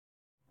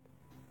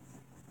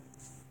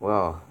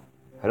Well,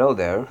 hello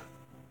there.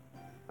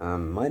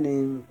 My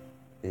name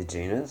is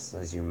Janus,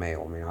 as you may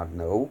or may not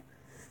know,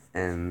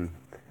 and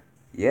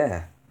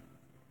yeah,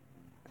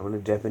 I'm on a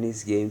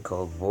Japanese game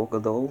called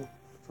Vocadol,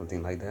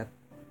 something like that.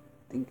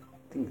 I think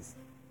it's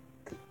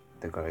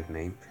the correct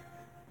name.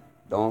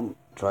 Don't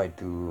try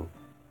to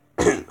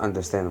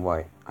understand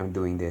why I'm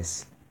doing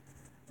this.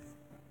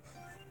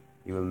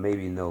 You will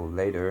maybe know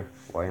later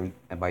why am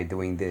I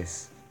doing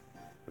this,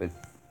 but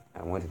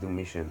I want to do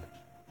mission.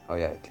 Oh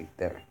yeah, click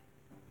there,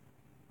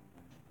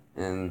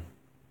 and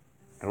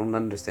I don't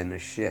understand a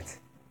shit,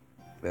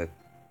 but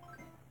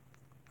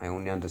I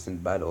only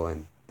understand battle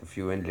and the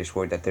few English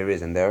words that there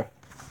is in there.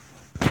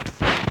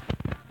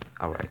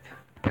 Alright,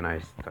 can I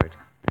start?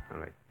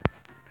 Alright,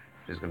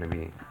 there's gonna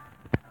be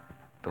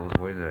those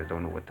words that I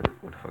don't know what the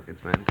fuck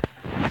it's meant.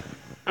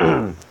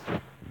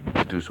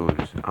 Those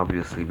words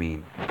obviously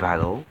mean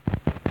battle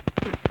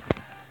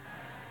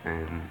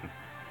and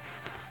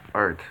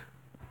art.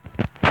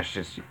 That's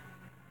just.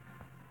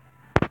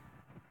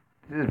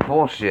 This is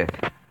bullshit.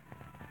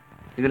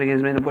 You're gonna get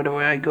me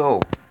wherever I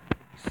go.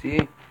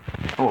 See?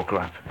 Oh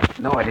crap.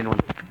 No, I didn't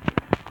want.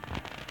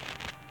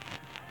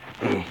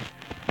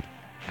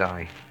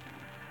 Die.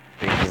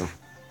 Thank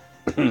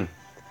you.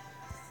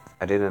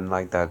 I didn't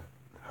like that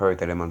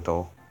hurt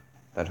elemental.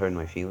 That hurt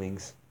my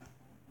feelings.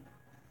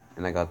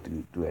 And I got to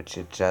do a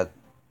chit chat.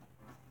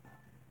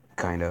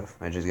 Kind of.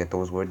 I just get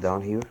those words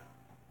down here.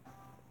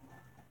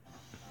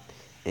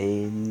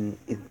 And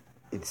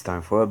it's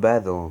time for a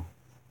battle.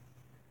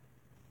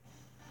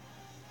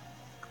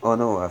 Oh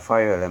no, a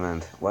fire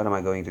element. What am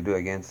I going to do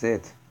against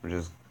it? I'm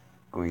just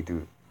going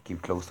to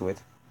keep close to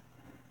it.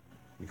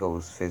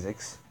 Because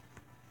physics.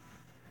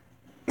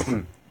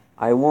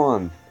 I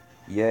won!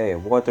 Yeah,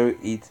 water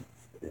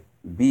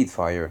beat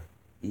fire.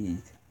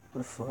 Eat?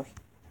 What the fuck?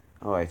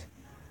 Alright.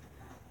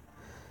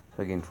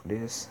 So again for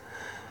this.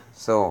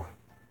 So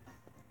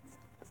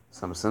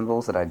some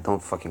symbols that I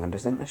don't fucking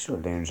understand. I should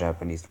have learned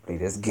Japanese to play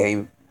this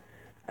game.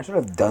 I should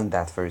have done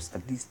that first.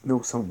 At least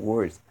know some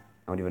words.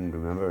 I don't even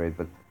remember it,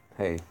 but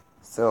hey,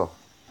 still.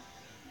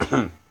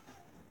 I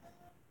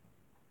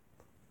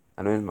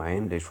learned my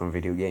English from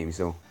video games,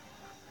 so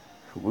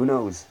who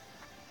knows?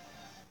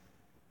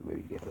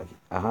 Maybe get lucky.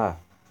 Aha!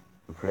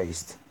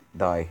 Replaced.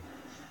 Die.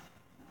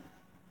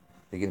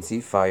 You can see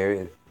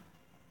fire.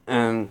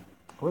 I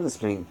was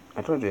explaining.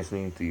 I tried to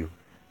explain it to you.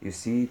 You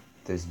see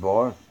this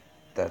bar?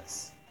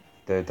 That's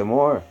the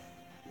more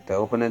the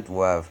opponent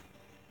will have.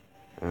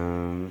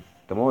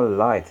 The more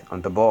light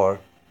on the bar,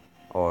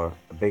 or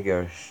a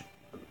bigger.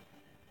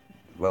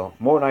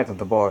 More light on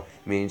the bar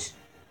means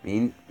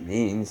he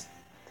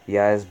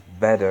has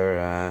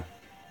better.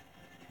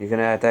 You can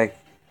attack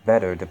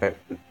better.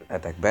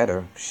 Attack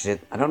better.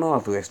 Shit, I don't know how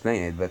to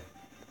explain it, but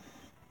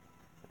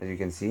as you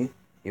can see,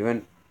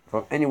 even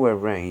from anywhere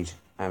range,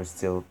 I'm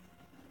still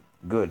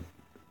good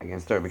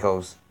against her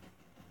because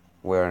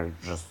we're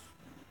just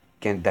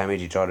can't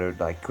damage each other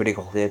like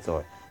critical hits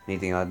or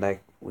anything like that.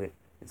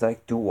 It's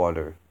like two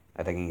water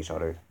attacking each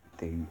other.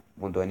 They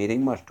won't do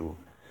anything much to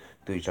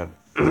each other,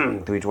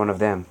 to each one of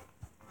them.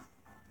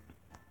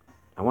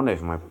 I wonder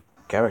if my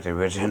character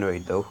will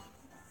regenerate though,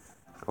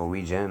 or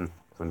regen,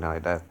 something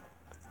like that.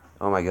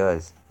 Oh my god,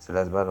 it's the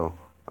last battle.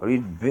 I already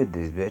beat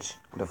this bitch.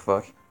 What the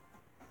fuck?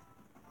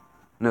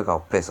 Look how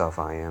pissed off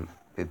I am.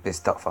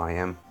 Pissed off I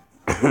am.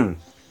 I'm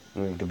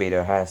going to beat her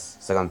ass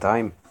second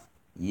time.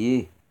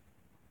 Yeah.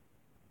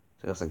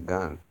 Just a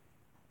gun.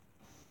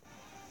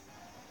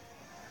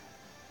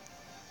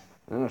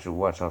 I should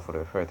watch out for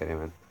the hurt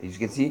element. As you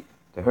can see,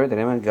 the hurt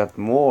element got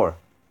more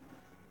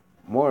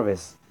of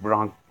this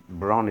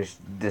brownish,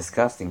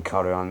 disgusting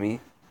color on me.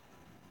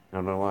 I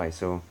don't know why.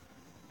 So,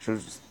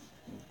 should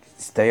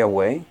stay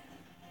away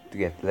to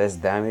get less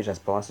damage as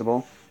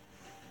possible.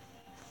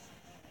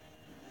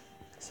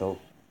 So,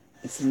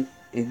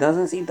 it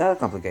doesn't seem that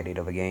complicated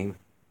of a game.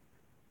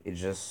 It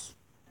just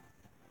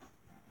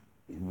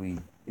it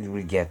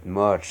will get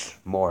much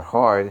more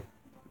hard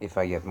if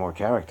I get more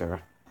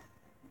character.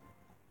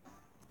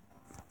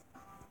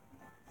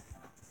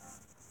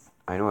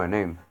 I know her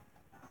name,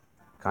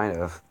 kind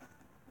of.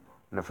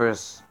 When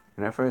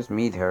I first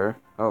meet her,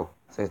 oh,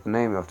 says the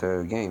name of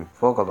the game,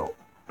 Vocadol.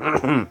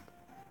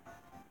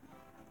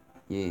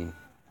 Yeah,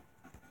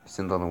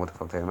 still don't know what the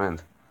fuck they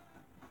meant.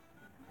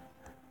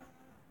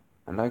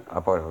 I'm like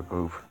a part of a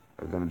group.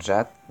 Are we gonna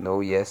chat?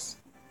 No, yes.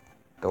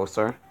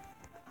 Toaster.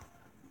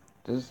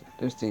 There's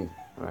things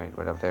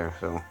right up there,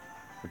 so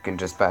we can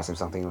just pass him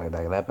something like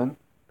that happen.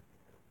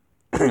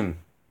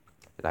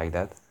 Like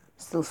that.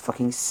 Still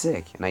fucking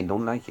sick, and I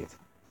don't like it.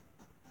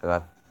 I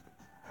got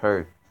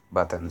hurt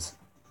buttons.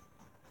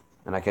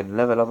 And I can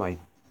level up my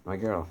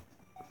girl.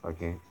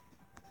 Okay.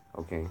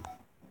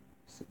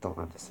 Still don't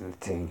understand the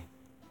thing.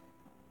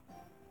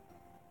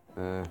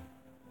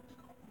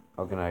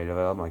 How can I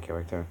level up my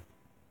character?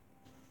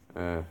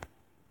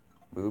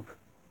 Boop.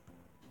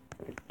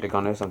 Click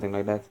on it, something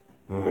like that.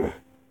 Don't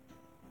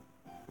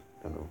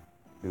know.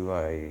 Do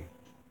I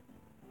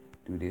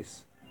do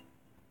this?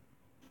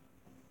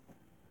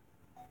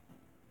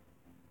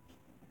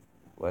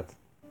 What?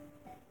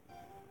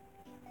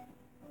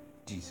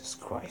 Jesus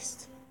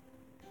Christ.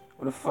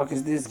 What the fuck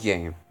is this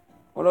game?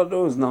 What are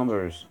those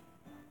numbers?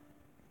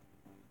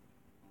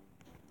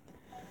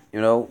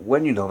 You know,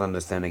 when you don't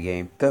understand a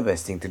game, the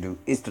best thing to do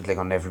is to click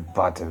on every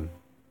button.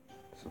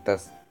 So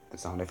that's the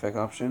sound effect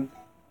option.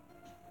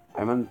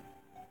 I meant,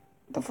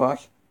 what the fuck?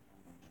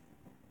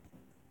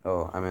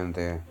 Oh, I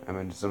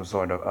meant some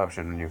sort of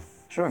option on you.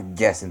 Sure, I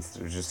guess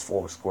instead of just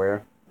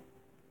Foursquare.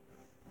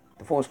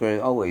 The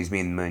Foursquare always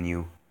mean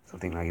menu,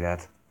 something like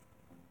that.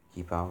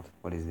 Keep out.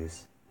 What is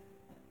this?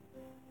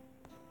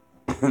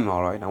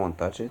 Alright, I won't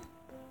touch it.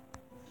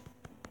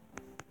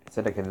 It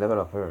said I can level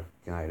up her.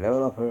 Can I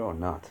level up her or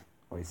not?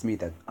 Or it's me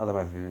that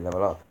automatically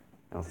level up.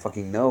 I don't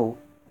fucking know.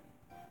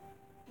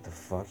 What the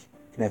fuck?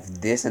 Can I have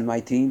this in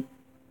my team?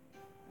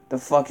 The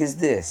fuck is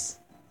this?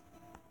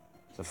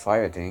 It's a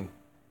fire thing.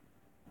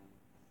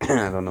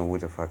 I don't know who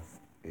the fuck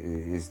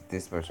is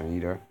this person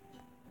either.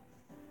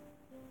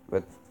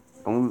 But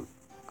I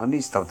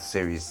only stopped the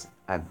series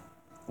at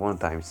one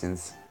time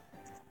since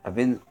I've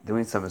been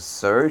doing some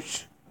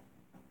search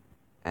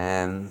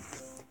and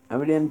I'm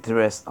really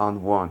interested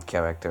on one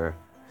character.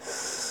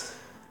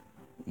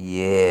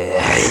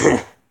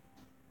 Yeah.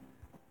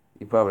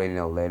 You probably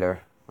know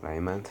later what I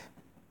meant.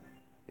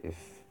 If...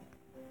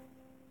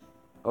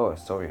 Oh, a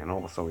story, an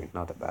old story,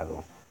 not a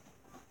battle.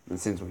 And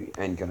since we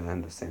ain't gonna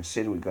understand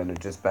shit, we're gonna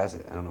just pass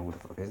it. I don't know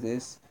what the fuck is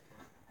this.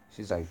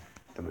 She's like...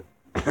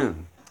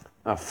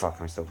 Oh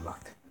fuck, I'm still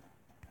blocked.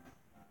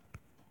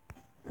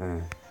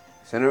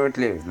 So in order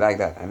to live like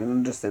that, I don't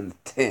understand the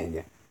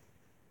thing.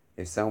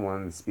 If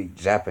someone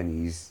speaks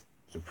Japanese,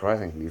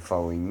 surprisingly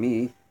following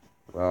me,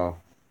 well...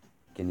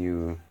 Can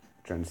you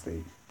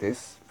translate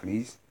this,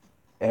 please?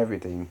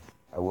 Everything.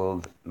 I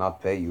will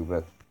not pay you,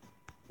 but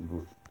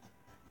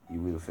you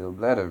will feel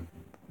better.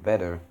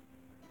 Battle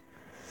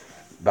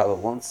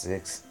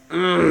 1-6.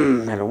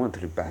 I don't want to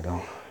do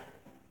battle.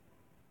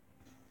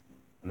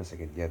 Unless I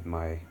can get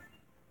my...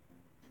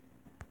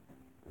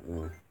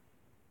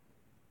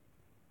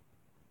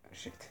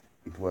 shit.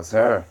 It was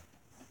her.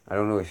 I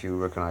don't know if you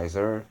recognize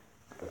her.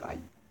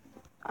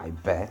 I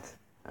bet.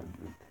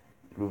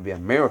 It would be a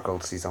miracle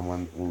to see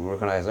someone who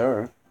recognize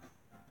her.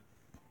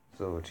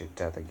 So chit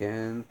chat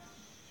again.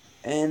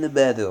 And the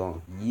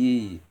battle.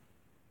 Yeah.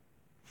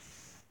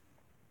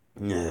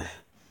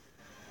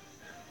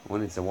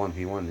 When it's a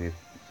 1v1 it...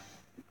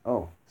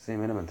 Oh,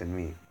 same element in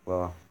me.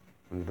 Well,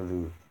 I'm gonna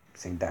do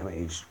same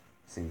damage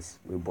since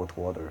we're both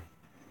water.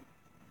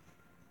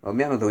 Well,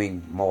 me I'm not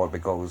doing more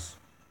because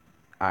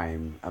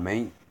I'm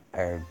a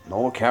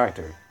normal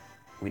character.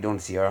 We don't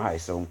see her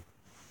eyes, so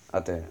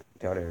at the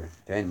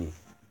enemy.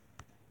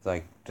 It's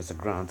like just a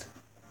grunt.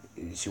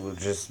 She will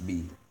just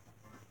be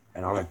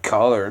another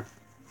color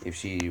if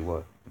she's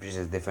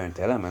a different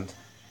element.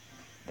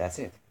 That's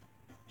it.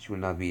 She will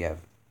not be have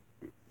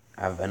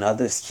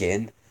another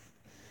skin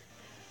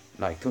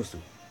like those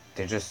two.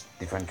 They're just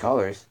different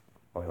colors,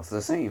 or else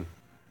the same.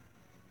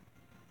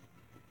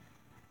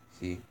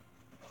 See,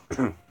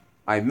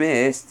 I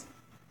missed.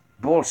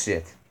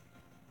 Bullshit.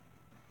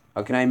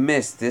 How can I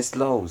miss this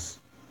lows?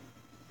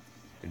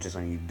 They're just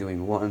only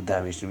doing 1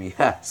 damage to me.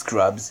 Ha!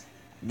 Scrubs.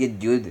 Get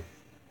good.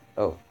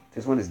 Oh,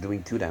 this one is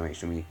doing 2 damage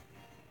to me.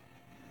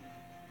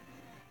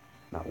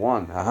 Not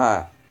 1.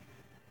 Haha.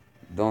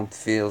 Don't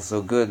feel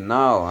so good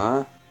now,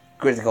 huh?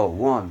 Critical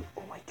 1.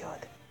 Oh my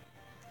god.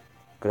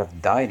 Could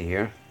have died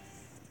here.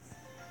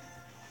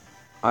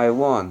 I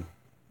won.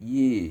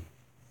 Yee. I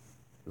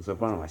was so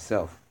proud of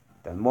myself.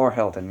 Then more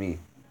health than me.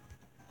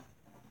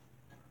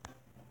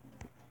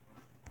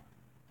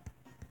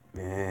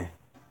 Meh.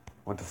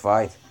 Want to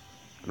fight?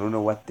 I don't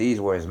know what these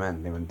words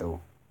meant even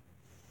though.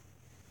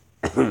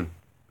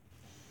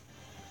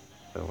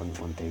 But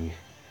one thing,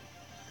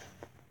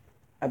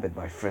 I bet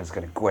my friends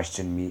gonna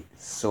question me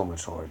so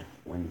much hard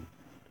when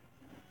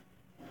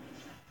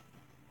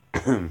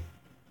I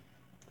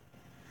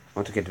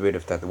want to get rid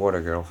of that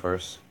water girl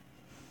first,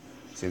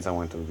 since I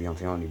want to be on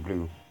the only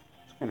blue.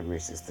 It's kind of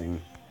racist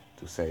thing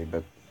to say,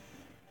 but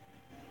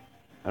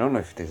I don't know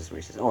if this is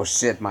racist. Oh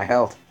shit, my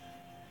health!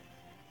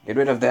 Get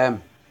rid of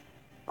them!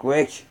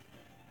 Quick!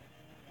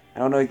 I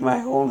don't know if my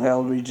whole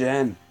health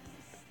regen.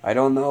 I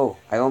don't know.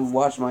 I don't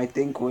watch my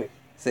thing quick.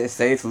 Say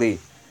safely.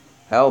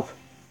 Help.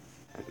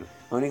 I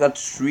only got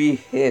 3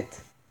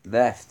 hit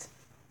left.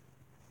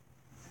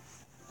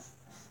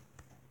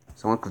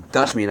 Someone could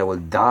touch me and I will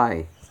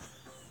die.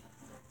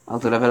 How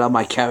to level up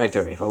my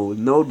character? If I would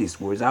know these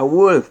words, I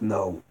would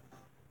know.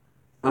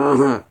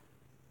 So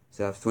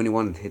I have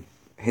 21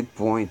 hit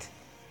point.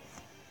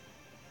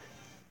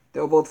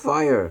 They're both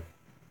fire.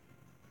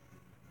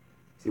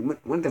 See,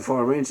 when they're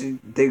far range,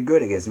 they're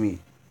good against me.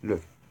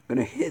 Look. I'm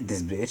gonna hit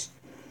this bitch.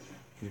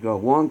 Control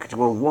 1,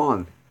 control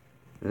 1.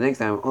 The next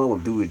time all I will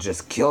do is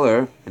just kill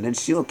her, and then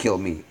she'll kill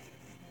me.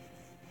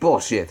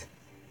 Bullshit.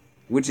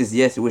 Which is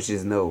yes, which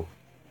is no.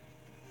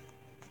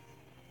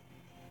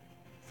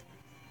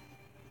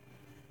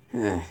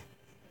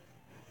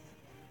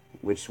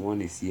 Which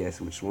one is yes,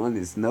 which one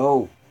is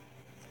no?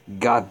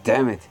 God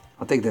damn it.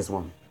 I'll take this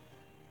one.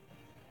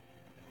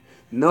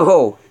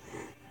 No!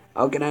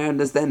 How can I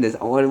understand this?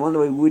 I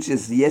wonder which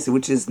is yes,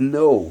 which is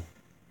no.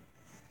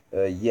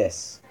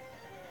 Yes.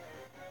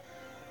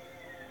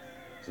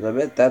 So I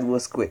bet that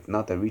was quick,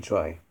 not a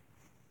retry.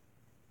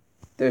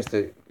 There's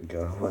the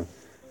girl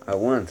I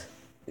want.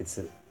 It's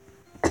a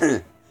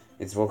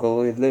it's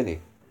Vocaloid Lily.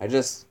 I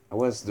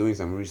was doing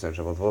some research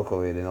about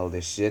Vocaloid and all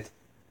this shit.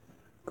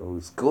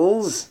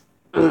 Goals.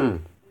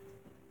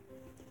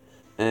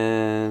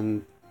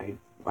 And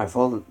I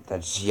thought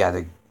that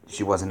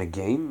she was in a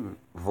game,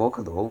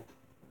 Vocadol.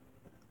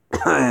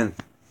 And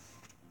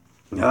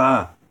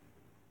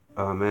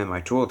oh man,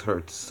 my throat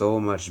hurts so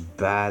much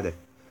bad.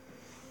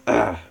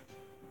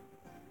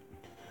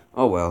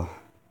 Oh well.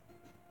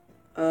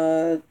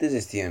 This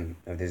is the end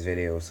of this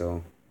video,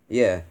 so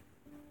yeah.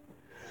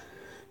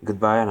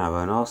 Goodbye and have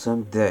an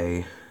awesome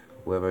day,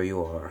 wherever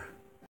you are.